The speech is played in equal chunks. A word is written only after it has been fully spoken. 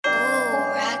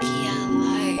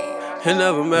Rockyylikee. It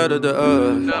never mattered to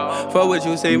us. For what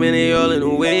you say, man, they all in the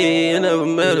way. It never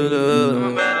mattered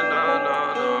to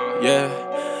us. Yeah.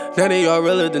 None of y'all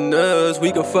realer than us.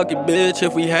 We could fuck your bitch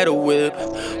if we had a whip.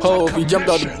 Oh, if we jumped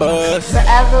off the bus.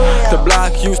 The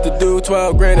block used to do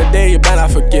 12 grand a day, you better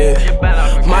not forget.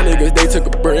 My niggas, they took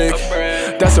a brick.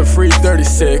 That's a free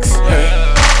 36.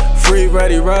 Free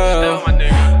ready roll.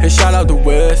 And shout out to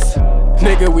West.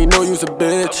 Nigga, we know you's a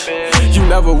bitch. You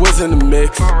never was in the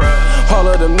mix. All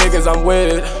of them niggas I'm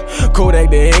with, Kodak,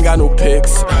 they ain't got no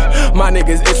pics. My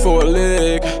niggas itch for a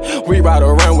lick. We ride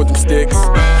around with them sticks.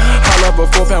 I love a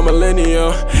 4-pound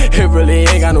millennium. It really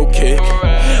ain't got no kick.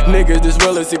 Niggas as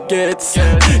real as it gets.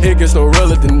 It gets no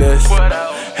realer than this.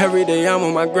 Every day I'm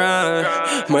on my grind.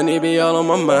 Money be all on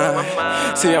my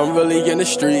mind. See, I'm really in the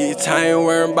streets. I ain't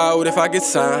worrying about if I get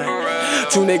signed.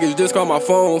 2 niggas just called my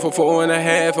phone for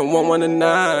 4.5 and 1 to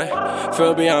 9.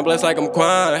 Feel beyond blessed like I'm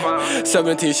crying.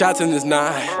 17 shots in this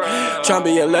night. Tryna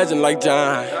be a legend like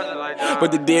John.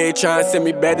 But the DA tryna send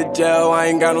me back to jail. I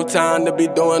ain't got no time to be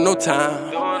doing no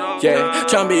time. Yeah,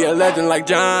 tryna be a legend like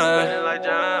John.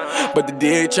 But the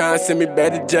DA tryna send me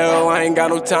back to jail. I ain't got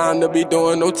no time to be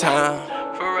doing no time.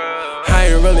 I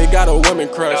ain't really got a woman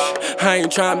crush. I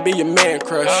ain't tryna be your man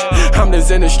crush. I'm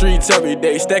just in the streets every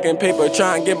day, stacking paper,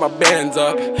 trying to get my bands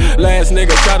up. Last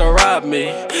nigga try to rob me.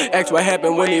 Ask what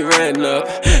happened when he ran up.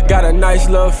 Got a nice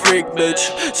little freak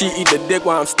bitch. She eat the dick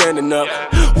while I'm standing up.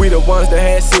 We the ones that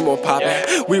had Seymour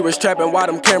poppin'. We was trapping while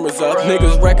them cameras up.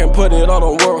 Niggas wreckin', put it all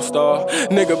on World Star.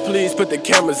 Nigga, please put the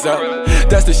cameras up.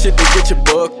 That's the shit that get you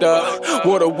booked up.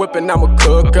 Water whippin', I'm a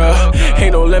cooker.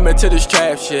 Ain't no limit to this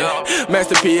trap shit.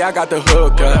 Master P, I got the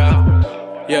hook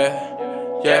up. Yeah.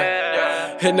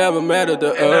 It never mattered to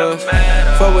us.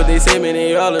 For what they say, man,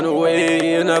 they all in the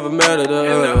way. It never mattered to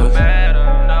us.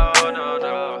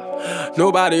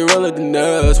 Nobody realer than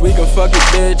us. We can fuck your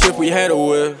bitch if we had a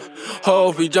whip. Oh,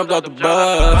 if we jumped off the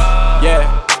bus.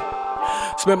 Yeah.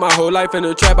 Spent my whole life in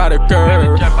the trap by the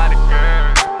curb.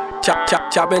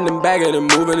 Chopping and bagging and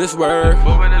moving this word.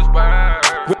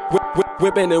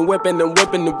 Whipping and whipping and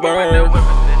whipping the word.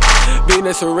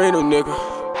 Venus Sereno, nigga.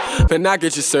 But not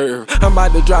get you served. I'm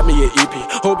about to drop me an EP.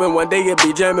 Hoping one day it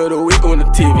be jam of the week on the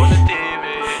TV.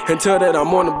 Until then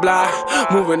I'm on the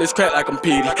block, moving this crap like I'm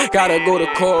Petey. Gotta go to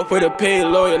court with a paid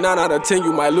lawyer. 9 out of 10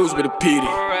 you might lose with a Petey.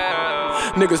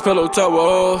 Niggas pillow talk with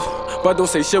hoes, but don't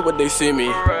say shit when they see me.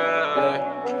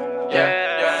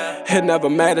 It never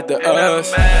mattered to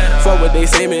us. For what they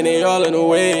say, man, they all in the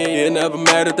way. It never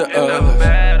mattered to us.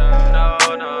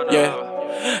 Yeah.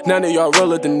 None of y'all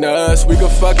realer than us. We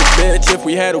could fuck a bitch if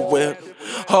we had a whip.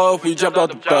 Oh, if we jumped off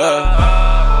the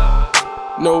bus.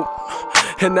 Nope,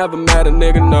 it never mattered,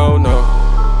 nigga, no.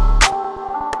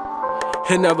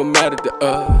 It never mattered to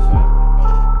us.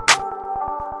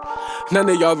 None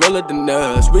of y'all realer than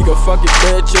us. We could fuck a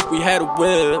bitch if we had a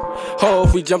whip. Oh,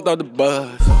 if we jumped off the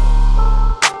bus.